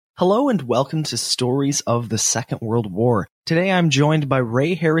Hello and welcome to Stories of the Second World War. Today I'm joined by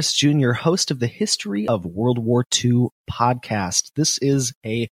Ray Harris Jr., host of the History of World War II podcast. This is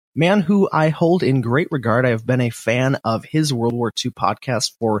a man who I hold in great regard. I have been a fan of his World War II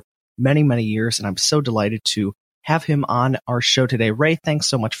podcast for many, many years, and I'm so delighted to have him on our show today. Ray, thanks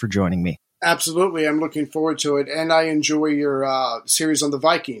so much for joining me. Absolutely. I'm looking forward to it, and I enjoy your series on the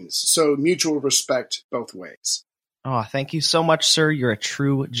Vikings, so mutual respect both ways. Oh, thank you so much, sir. You're a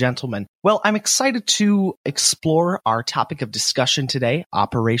true gentleman. Well, I'm excited to explore our topic of discussion today,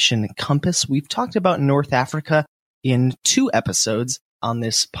 Operation Compass. We've talked about North Africa in 2 episodes on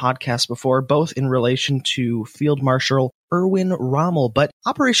this podcast before, both in relation to Field Marshal Erwin Rommel. But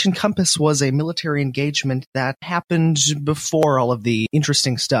Operation Compass was a military engagement that happened before all of the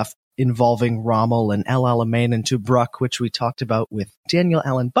interesting stuff involving Rommel and El Alamein and Tobruk, which we talked about with Daniel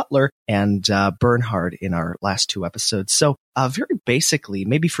Allen Butler and Bernhard in our last 2 episodes. So very basically,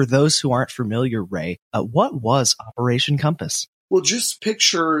 maybe for those who aren't familiar, Ray, what was Operation Compass? Well, just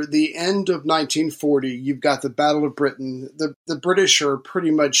picture the end of 1940. You've got the Battle of Britain. The British are pretty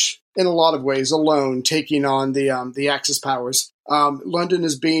much, in a lot of ways, alone, taking on the Axis powers. London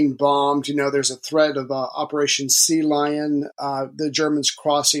is being bombed. There's a threat of Operation Sea Lion, the Germans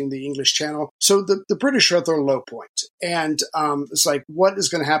crossing the English Channel. So the British are at their low point. And it's like, what is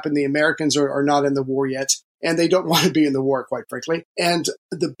going to happen? The Americans are not in the war yet, and they don't want to be in the war, quite frankly. And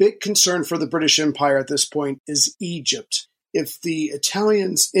the big concern for the British Empire at this point is Egypt. If the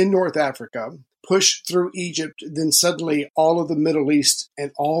Italians in North Africa push through Egypt, then suddenly all of the Middle East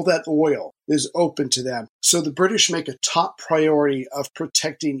and all that oil is open to them. So the British make a top priority of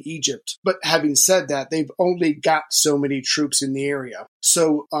protecting Egypt. But having said that, they've only got so many troops in the area.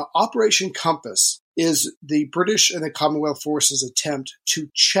 So Operation Compass is the British and the Commonwealth forces' attempt to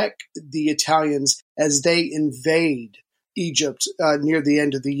check the Italians as they invade Egypt near the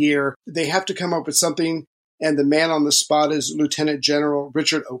end of the year. They have to come up with something. And the man on the spot is Lieutenant General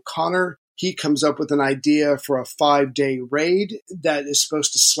Richard O'Connor. He comes up with an idea for a 5-day raid that is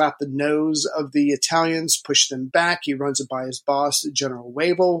supposed to slap the nose of the Italians, push them back. He runs it by his boss, General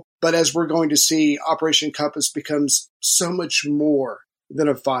Wavell. But as we're going to see, Operation Compass becomes so much more than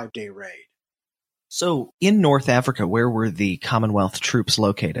a 5-day raid. So in North Africa, where were the Commonwealth troops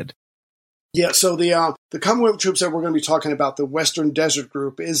located? Yeah, so the Commonwealth troops that we're going to be talking about, the Western Desert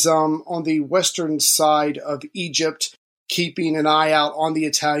Group, is on the western side of Egypt, keeping an eye out on the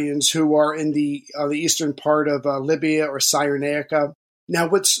Italians who are in the eastern part of Libya or Cyrenaica. Now,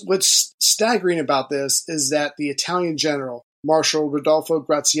 what's staggering about this is that the Italian general, Marshal Rodolfo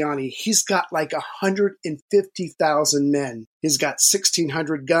Graziani, he's got like 150,000 men. He's got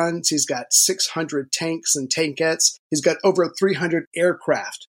 1,600 guns. He's got 600 tanks and tankettes. He's got over 300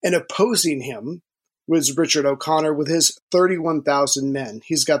 aircraft. And opposing him was Richard O'Connor with his 31,000 men.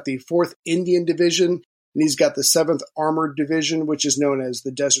 He's got the 4th Indian Division, and he's got the 7th Armored Division, which is known as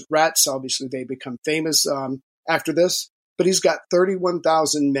the Desert Rats. Obviously, they become famous after this. But he's got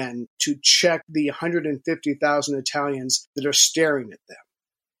 31,000 men to check the 150,000 Italians that are staring at them.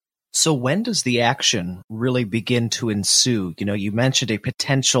 So when does the action really begin to ensue? You mentioned a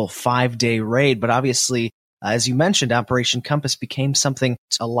potential 5-day raid, but obviously, as you mentioned, Operation Compass became something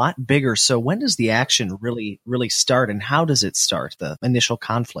a lot bigger. So when does the action really start, and how does it start, the initial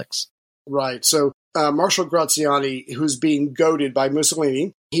conflicts? Right. So Marshal Graziani, who's being goaded by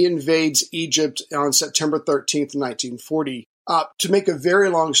Mussolini, he invades Egypt on September 13th, 1940. To make a very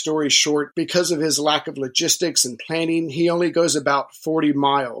long story short, because of his lack of logistics and planning, he only goes about 40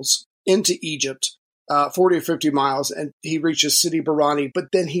 miles into Egypt, 40 or 50 miles, and he reaches Sidi Barrani,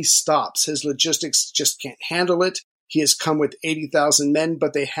 but then he stops. His logistics just can't handle it. He has come with 80,000 men,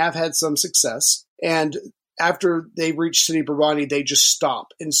 but they have had some success. And after they reach Sidi Barrani, they just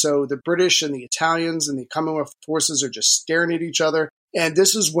stop. And so the British and the Italians and the Commonwealth forces are just staring at each other. And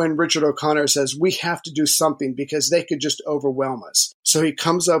this is when Richard O'Connor says, we have to do something because they could just overwhelm us. So he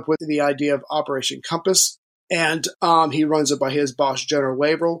comes up with the idea of Operation Compass, and he runs it by his boss, General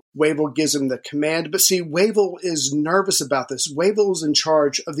Wavell. Wavell gives him the command. But see, Wavell is nervous about this. Wavell is in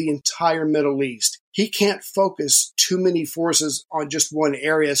charge of the entire Middle East. He can't focus too many forces on just one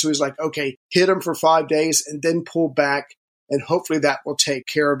area. So he's like, okay, hit them for 5 days and then pull back. And hopefully that will take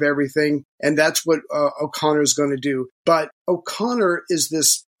care of everything. And that's what O'Connor is going to do. But O'Connor is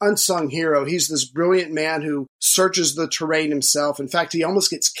this unsung hero. He's this brilliant man who searches the terrain himself. In fact, he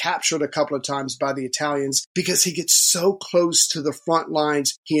almost gets captured a couple of times by the Italians because he gets so close to the front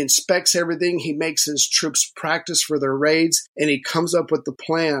lines. He inspects everything. He makes his troops practice for their raids, and he comes up with the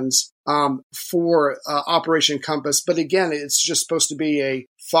plans for Operation Compass. But again, it's just supposed to be a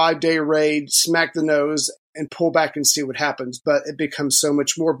 5-day raid, smack the nose and pull back and see what happens. But it becomes so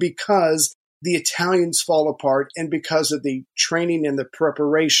much more because the Italians fall apart and because of the training and the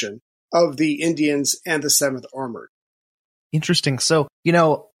preparation of the Indians and the 7th Armored. Interesting. So,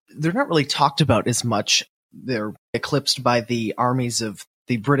 they're not really talked about as much. They're eclipsed by the armies of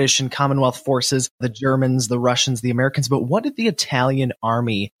the British and Commonwealth forces, the Germans, the Russians, the Americans. But what did the Italian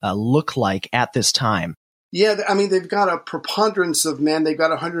army look like at this time? Yeah, I mean, they've got a preponderance of men. They've got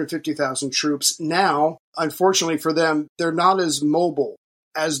 150,000 troops. Now, unfortunately for them, they're not as mobile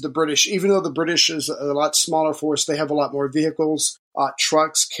as the British. Even though the British is a lot smaller force, they have a lot more vehicles,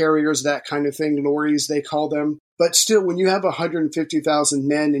 trucks, carriers, that kind of thing, lorries, they call them. But still, when you have 150,000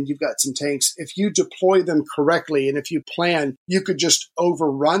 men and you've got some tanks, if you deploy them correctly and if you plan, you could just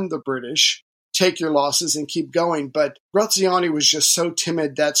overrun the British, take your losses and keep going. But Graziani was just so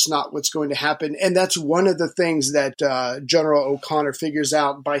timid, that's not what's going to happen. And that's one of the things that General O'Connor figures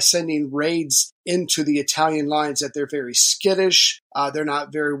out by sending raids into the Italian lines, that they're very skittish, they're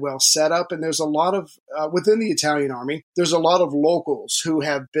not very well set up. And there's a lot of, within the Italian army, there's a lot of locals who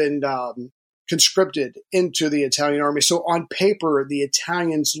have been conscripted into the Italian army. So on paper, the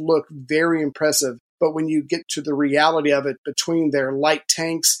Italians look very impressive. But when you get to the reality of it, between their light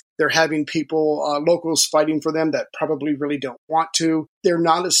tanks, they're having people, locals fighting for them that probably really don't want to. They're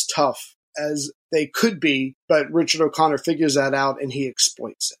not as tough as they could be, but Richard O'Connor figures that out and he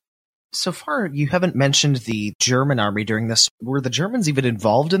exploits it. So far, you haven't mentioned the German army during this. Were the Germans even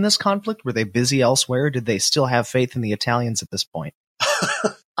involved in this conflict? Were they busy elsewhere? Did they still have faith in the Italians at this point?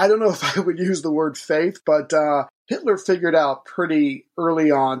 I don't know if I would use the word faith, but Hitler figured out pretty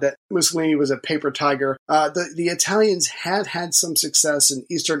early on that Mussolini was a paper tiger. The Italians had some success in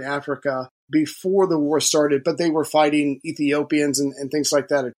Eastern Africa before the war started, but they were fighting Ethiopians and things like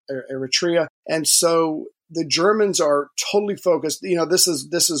that, Eritrea. And so the Germans are totally focused. This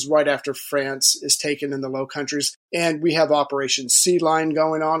is right after France is taken in the Low Countries, and we have Operation Sea Lion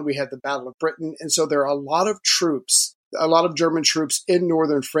going on. We had the Battle of Britain. And so there are a lot of German troops in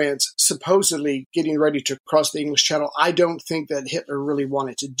northern France supposedly getting ready to cross the English Channel. I don't think that Hitler really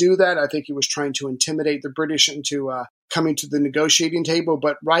wanted to do that. I think he was trying to intimidate the British into coming to the negotiating table.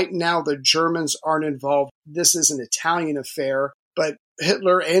 But right now, the Germans aren't involved. This is an Italian affair. But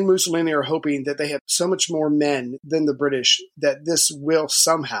Hitler and Mussolini are hoping that they have so much more men than the British that this will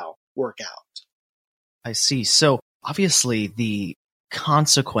somehow work out. I see. So obviously the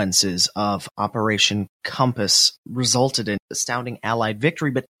consequences of Operation Compass resulted in astounding Allied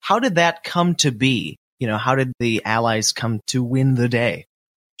victory, but how did that come to be? How did the Allies come to win the day?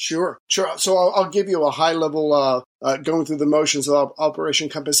 Sure. So I'll give you a high level, going through the motions of Operation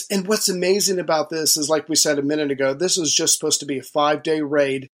Compass. And what's amazing about this is, like we said a minute ago, this was just supposed to be a 5-day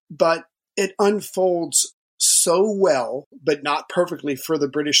raid, but it unfolds so well, but not perfectly for the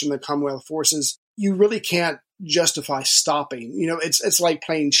British and the Commonwealth forces. You really can't justify stopping. It's like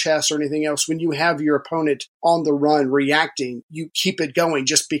playing chess or anything else. When you have your opponent on the run reacting, you keep it going,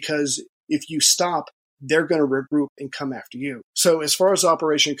 just because if you stop, they're going to regroup and come after you. So as far as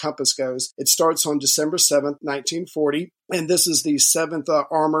Operation Compass goes, it starts on December 7th, 1940. And this is the 7th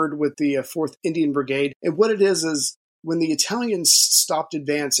Armored with the 4th Indian Brigade. And what it is when the Italians stopped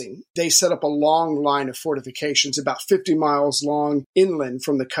advancing, they set up a long line of fortifications about 50 miles long inland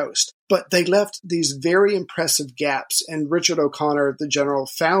from the coast. But they left these very impressive gaps, and Richard O'Connor, the general,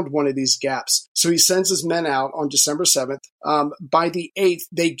 found one of these gaps. So he sends his men out on December 7th. By the 8th,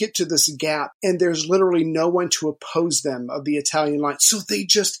 they get to this gap, and there's literally no one to oppose them of the Italian line. So they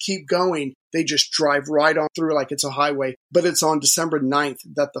just keep going. They just drive right on through like it's a highway. But it's on December 9th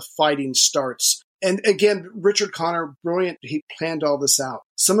that the fighting starts. And again, Richard Connor, brilliant. He planned all this out.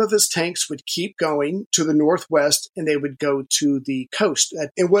 Some of his tanks would keep going to the northwest and they would go to the coast.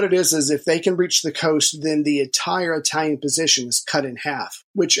 And what it is if they can reach the coast, then the entire Italian position is cut in half,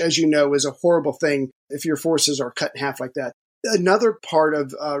 which, as you know, is a horrible thing if your forces are cut in half like that. Another part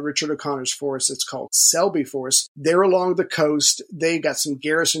of Richard O'Connor's force, it's called Selby Force. They're along the coast. They got some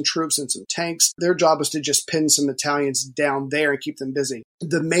garrison troops and some tanks. Their job is to just pin some Italians down there and keep them busy.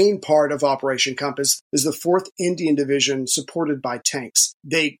 The main part of Operation Compass is the 4th Indian Division, supported by tanks.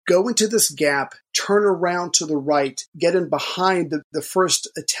 They go into this gap, turn around to the right, get in behind the first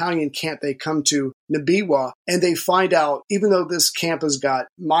Italian camp they come to, Nabiwa, and they find out, even though this camp has got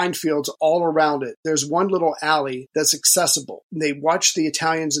minefields all around it, there's one little alley that's accessible. And they watch the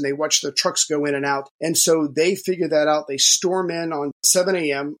Italians and they watch the trucks go in and out. And so they figure that out. They storm in on 7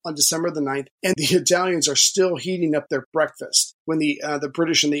 a.m. on December the 9th, and the Italians are still heating up their breakfast. when the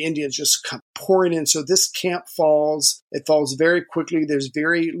British and the Indians just come pouring in. So this camp falls. It falls very quickly. There's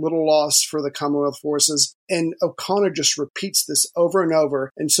very little loss for the Commonwealth forces. And O'Connor just repeats this over and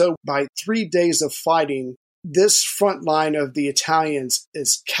over. And so by 3 days of fighting, this front line of the Italians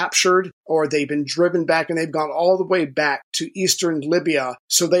is captured, or they've been driven back, and they've gone all the way back to eastern Libya.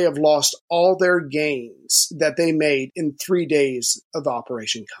 So they have lost all their gains that they made in 3 days of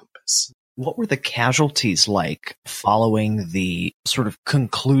Operation Compass. What were the casualties like following the sort of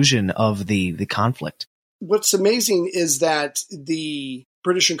conclusion of the conflict? What's amazing is that the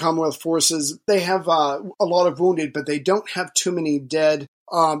British and Commonwealth forces, they have a lot of wounded, but they don't have too many dead.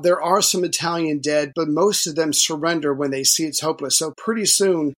 There are some Italian dead, but most of them surrender when they see it's hopeless. So pretty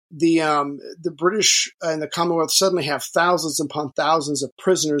soon, the British and the Commonwealth suddenly have thousands upon thousands of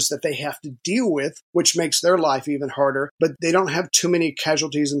prisoners that they have to deal with, which makes their life even harder. But they don't have too many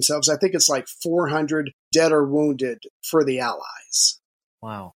casualties themselves. I think it's like 400 dead or wounded for the Allies.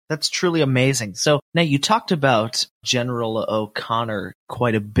 Wow, that's truly amazing. So now you talked about General O'Connor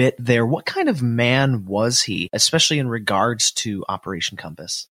quite a bit there. What kind of man was he, especially in regards to Operation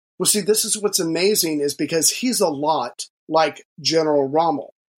Compass? Well, see, this is what's amazing is because he's a lot like General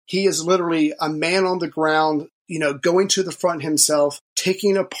Rommel. He is literally a man on the ground, going to the front himself,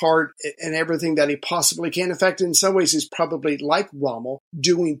 taking apart and everything that he possibly can. In fact, in some ways, he's probably like Rommel,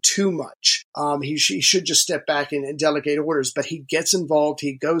 doing too much. He should just step back and delegate orders, but he gets involved.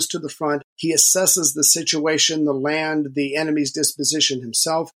 He goes to the front. He assesses the situation, the land, the enemy's disposition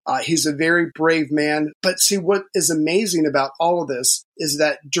himself. He's a very brave man. But see, what is amazing about all of this is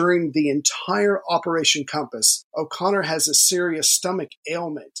that during the entire Operation Compass, O'Connor has a serious stomach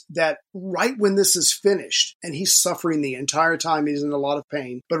ailment that right when this is finished, and he's suffering the entire time, he's in a lot of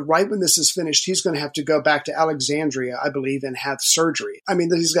pain, but right when this is finished, he's going to have to go back to Alexandria, I believe, and have surgery. I mean,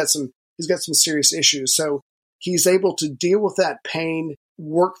 he's got some serious issues. So he's able to deal with that pain,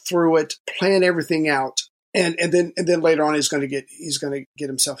 work through it, plan everything out. And then later on he's going to get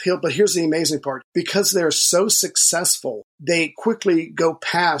himself healed. But here's the amazing part. Because they're so successful, they quickly go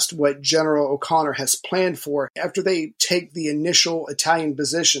past what General O'Connor has planned for. After they take the initial Italian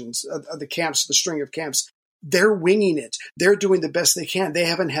positions of the camps, the string of camps, they're winging it. They're doing the best they can. They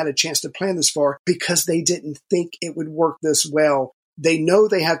haven't had a chance to plan this far because they didn't think it would work this well. They know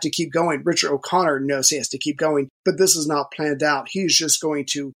they have to keep going. Richard O'Connor knows he has to keep going, but this is not planned out. He's just going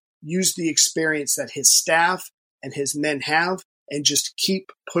to use the experience that his staff and his men have and just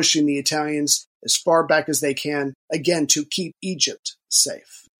keep pushing the Italians as far back as they can, again, to keep Egypt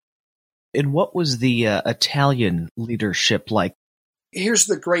safe. And what was the Italian leadership like? Here's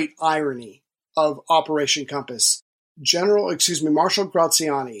the great irony of Operation Compass. Marshal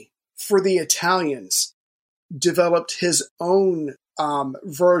Graziani, for the Italians, developed his own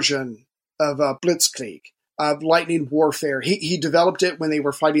version of blitzkrieg, of lightning warfare. He developed it when they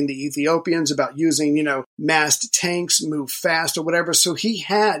were fighting the Ethiopians about using, massed tanks, move fast or whatever. So he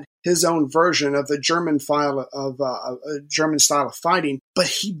had his own version of the German style of fighting, but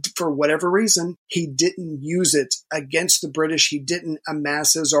he, for whatever reason, he didn't use it against the British. He didn't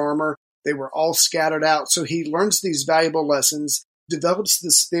amass his armor. They were all scattered out. So he learns these valuable lessons, develops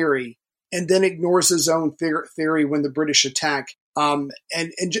this theory, and then ignores his own theory when the British attack, and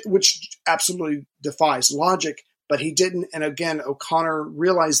which absolutely defies logic, but he didn't. And again, O'Connor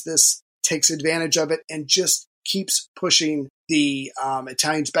realized this, takes advantage of it, and just keeps pushing the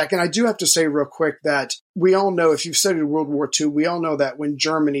Italians back. And I do have to say real quick that we all know, if you've studied World War II, we all know that when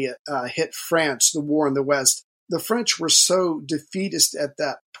Germany hit France, the war in the West, the French were so defeatist at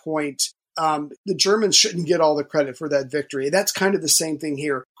that point. The Germans shouldn't get all the credit for that victory. That's kind of the same thing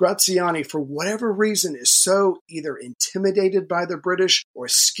here. Graziani, for whatever reason, is so either intimidated by the British or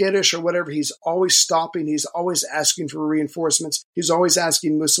skittish or whatever. He's always stopping. He's always asking for reinforcements. He's always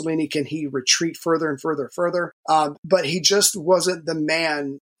asking Mussolini, can he retreat further and further? But he just wasn't the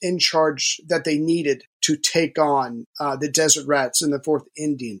man in charge that they needed to take on the Desert Rats in the 4th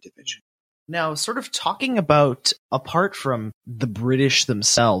Indian Division. Now, sort of talking about, apart from the British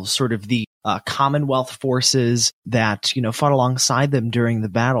themselves, sort of the Commonwealth forces that, fought alongside them during the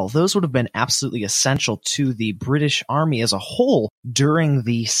battle, those would have been absolutely essential to the British Army as a whole during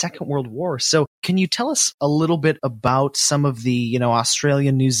the Second World War. So can you tell us a little bit about some of the,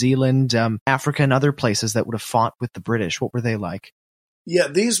 Australia, New Zealand, Africa, and other places that would have fought with the British? What were they like? Yeah,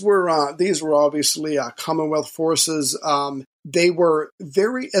 these were obviously Commonwealth forces. They were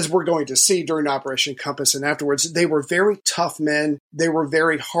very, as we're going to see during Operation Compass and afterwards, they were very tough men. They were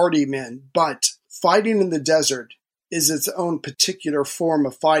very hardy men. But fighting in the desert is its own particular form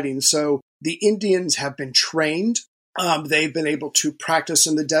of fighting. So the Indians have been trained They've been able to practice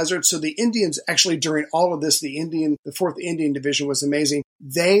in the desert. So the Indians, actually, during all of this, the 4th Indian Division was amazing.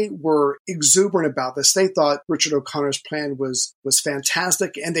 They were exuberant about this. They thought Richard O'Connor's plan was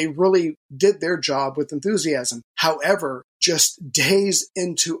fantastic, and they really did their job with enthusiasm. However, just days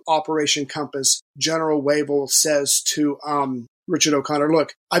into Operation Compass, General Wavell says to Richard O'Connor,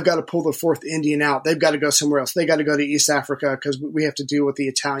 look, I've got to pull the 4th Indian out. They've got to go somewhere else. They got to go to East Africa because we have to deal with the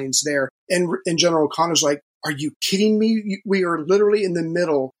Italians there. And General O'Connor's like, are you kidding me? We are literally in the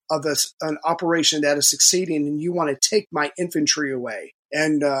middle of an operation that is succeeding, and you want to take my infantry away.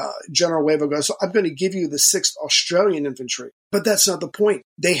 And General Wavell goes, so I'm going to give you the 6th Australian Infantry. But that's not the point.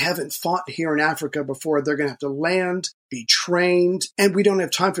 They haven't fought here in Africa before. They're going to have to land, be trained, and we don't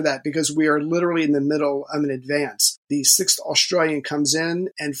have time for that because we are literally in the middle of an advance. The 6th Australian comes in,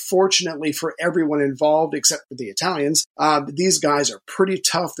 and fortunately for everyone involved, except for the Italians, these guys are pretty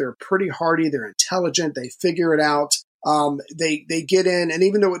tough. They're pretty hardy. They're intelligent. They figure it out. They get in, and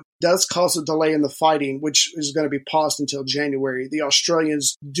even though it does cause a delay in the fighting, which is going to be paused until January, the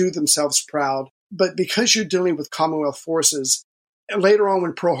Australians do themselves proud. But because you're dealing with Commonwealth forces, later on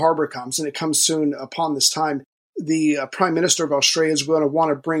when Pearl Harbor comes, and it comes soon upon this time, the Prime Minister of Australia is going to want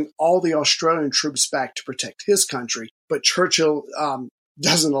to bring all the Australian troops back to protect his country. But Churchill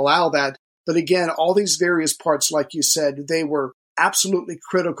doesn't allow that. But again, all these various parts, like you said, they were absolutely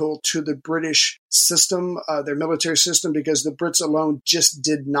critical to the British system, their military system, because the Brits alone just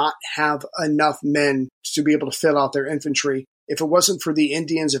did not have enough men to be able to fill out their infantry. If it wasn't for the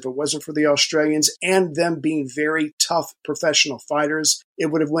Indians, if it wasn't for the Australians, and them being very tough professional fighters, it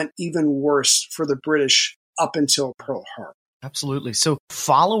would have went even worse for the British up until Pearl Harbor. Absolutely. So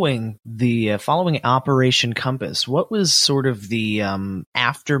following Operation Compass, what was sort of the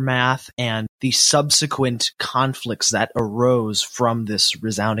aftermath and the subsequent conflicts that arose from this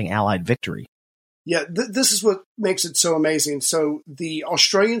resounding Allied victory? Yeah, this is what makes it so amazing. So the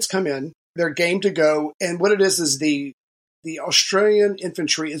Australians come in, they're game to go, and what it is the Australian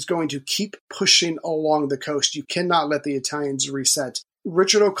infantry is going to keep pushing along the coast. You cannot let the Italians reset.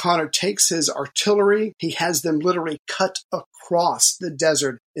 Richard O'Connor takes his artillery. He has them literally cut across the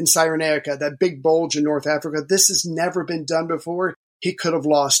desert in Cyrenaica, that big bulge in North Africa. This has never been done before. He could have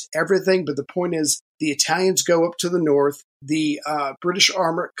lost everything, but the point is the Italians go up to the north. The British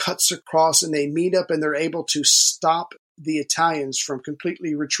armor cuts across, and they meet up, and they're able to stop the Italians from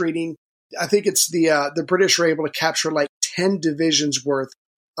completely retreating. I think it's the British are able to capture like 10 divisions worth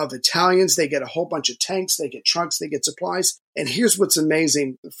of Italians. They get a whole bunch of tanks, they get trucks, they get supplies. And here's what's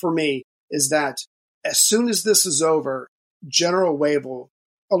amazing for me is that as soon as this is over, General Wavell,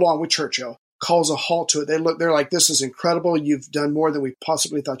 along with Churchill, calls a halt to it. They're like, this is incredible. You've done more than we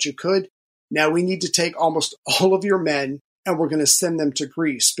possibly thought you could. Now we need to take almost all of your men, and we're going to send them to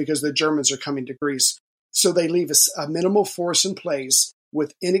Greece because the Germans are coming to Greece. So they leave a minimal force in place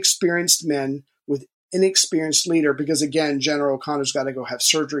with inexperienced men, with inexperienced leader, because again, General O'Connor's got to go have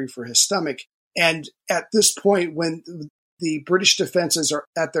surgery for his stomach. And at this point, when the British defenses are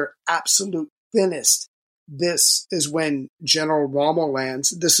at their absolute thinnest, this is when General Rommel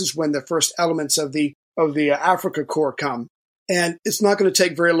lands. This is when the first elements of the Africa Corps come. And it's not going to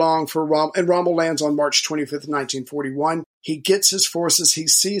take very long for Rommel. And Rommel lands on March 25th, 1941. He gets his forces. He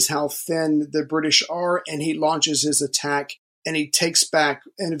sees how thin the British are, and he launches his attack. And he takes back,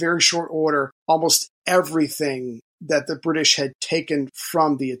 in a very short order, almost everything that the British had taken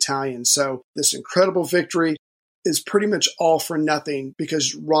from the Italians. So this incredible victory is pretty much all for nothing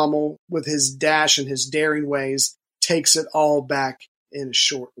because Rommel, with his dash and his daring ways, takes it all back in a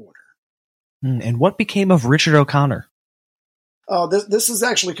short order. And what became of Richard O'Connor? This is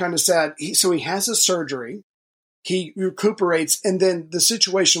actually kind of sad. So he has his surgery, he recuperates, and then the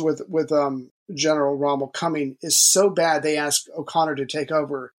situation with General Rommel coming is so bad they ask O'Connor to take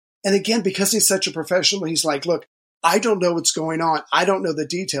over. And again, because he's such a professional, he's like, look, I don't know what's going on. I don't know the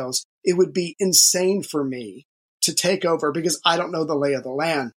details. It would be insane for me to take over because I don't know the lay of the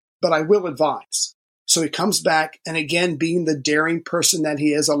land, but I will advise. So he comes back, and again, being the daring person that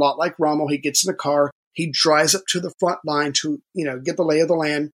he is, a lot like Rommel, he gets in the car, he drives up to the front line to, get the lay of the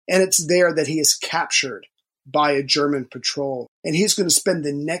land, and it's there that he is captured by a German patrol. And he's going to spend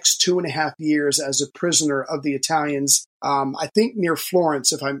the next 2.5 years as a prisoner of the Italians, I think near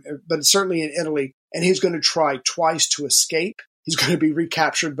Florence, but certainly in Italy. And he's going to try twice to escape. He's going to be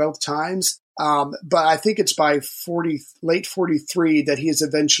recaptured both times. But I think it's by late 43 that he is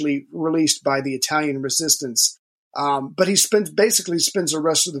eventually released by the Italian resistance. But he basically spends the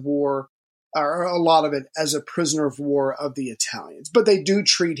rest of the war, or a lot of it, as a prisoner of war of the Italians. But they do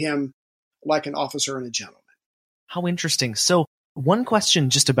treat him like an officer and a gentleman. How interesting. So One question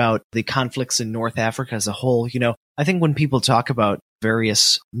just about the conflicts in North Africa as a whole. I think when people talk about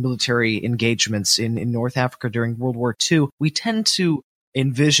various military engagements in North Africa during World War II, we tend to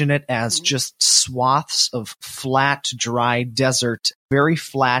envision it as just swaths of flat, dry desert, very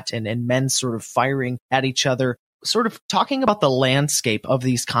flat, and men sort of firing at each other. Sort of talking about the landscape of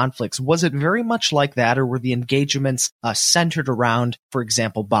these conflicts, was it very much like that, or were the engagements centered around, for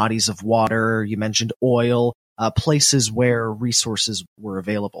example, bodies of water? You mentioned oil, places where resources were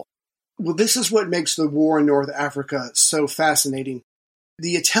available. Well, this is what makes the war in North Africa so fascinating.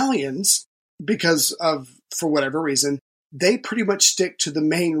 The Italians, for whatever reason, they pretty much stick to the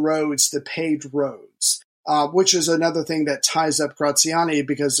main roads, the paved roads, which is another thing that ties up Graziani,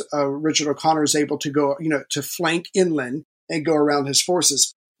 because Richard O'Connor is able to go, to flank inland and go around his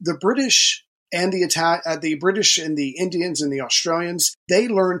forces. The British and the British and the Indians and the Australians, they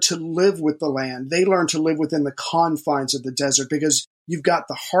learned to live with the land. They learned to live within the confines of the desert, because you've got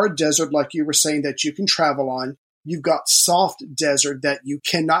the hard desert, like you were saying, that you can travel on. You've got soft desert that you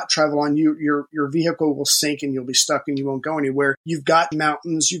cannot travel on. Your vehicle will sink and you'll be stuck and you won't go anywhere. You've got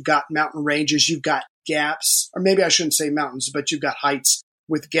mountains, you've got mountain ranges, you've got gaps, or maybe I shouldn't say mountains, but you've got heights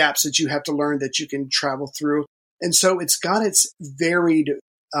with gaps that you have to learn that you can travel through. And so it's got its varied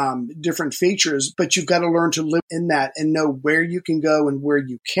different features, but you've got to learn to live in that and know where you can go and where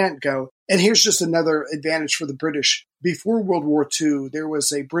you can't go. And here's just another advantage for the British. Before World War II, there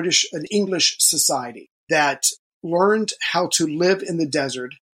was an English society that learned how to live in the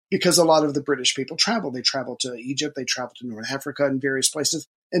desert, because a lot of the British people traveled. They traveled to Egypt, they traveled to North Africa and various places.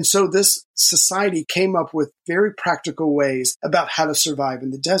 And so this society came up with very practical ways about how to survive in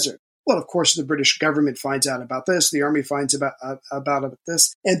the desert. Well, of course, the British government finds out about this, the army finds about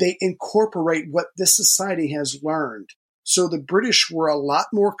this, and they incorporate what this society has learned. So the British were a lot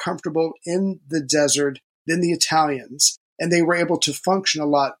more comfortable in the desert than the Italians, and they were able to function a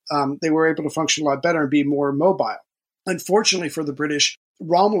lot. They were able to function a lot better and be more mobile. Unfortunately for the British,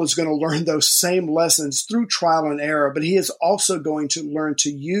 Rommel is going to learn those same lessons through trial and error, but he is also going to learn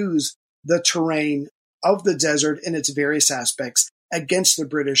to use the terrain of the desert in its various aspects against the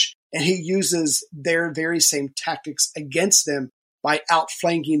British, and he uses their very same tactics against them by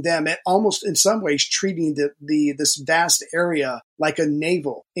outflanking them and almost in some ways treating this vast area like a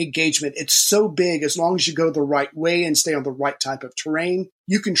naval engagement. It's so big, as long as you go the right way and stay on the right type of terrain,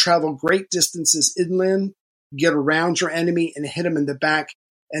 you can travel great distances inland, get around your enemy and hit him in the back.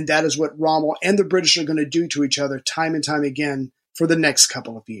 And that is what Rommel and the British are going to do to each other time and time again for the next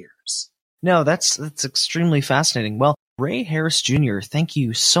couple of years. No, that's extremely fascinating. Well, Ray Harris Jr., thank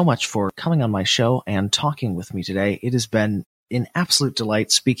you so much for coming on my show and talking with me today. It has been an absolute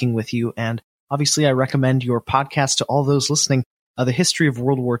delight speaking with you. And obviously, I recommend your podcast to all those listening, the History of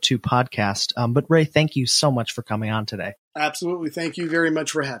World War II podcast. But Ray, thank you so much for coming on today. Absolutely. Thank you very much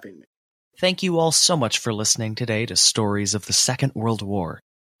for having me. Thank you all so much for listening today to Stories of the Second World War.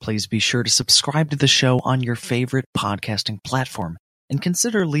 Please be sure to subscribe to the show on your favorite podcasting platform and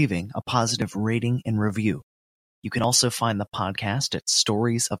consider leaving a positive rating and review. You can also find the podcast at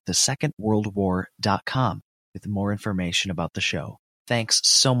storiesofthesecondworldwar.com with more information about the show. Thanks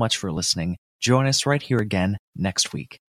so much for listening. Join us right here again next week.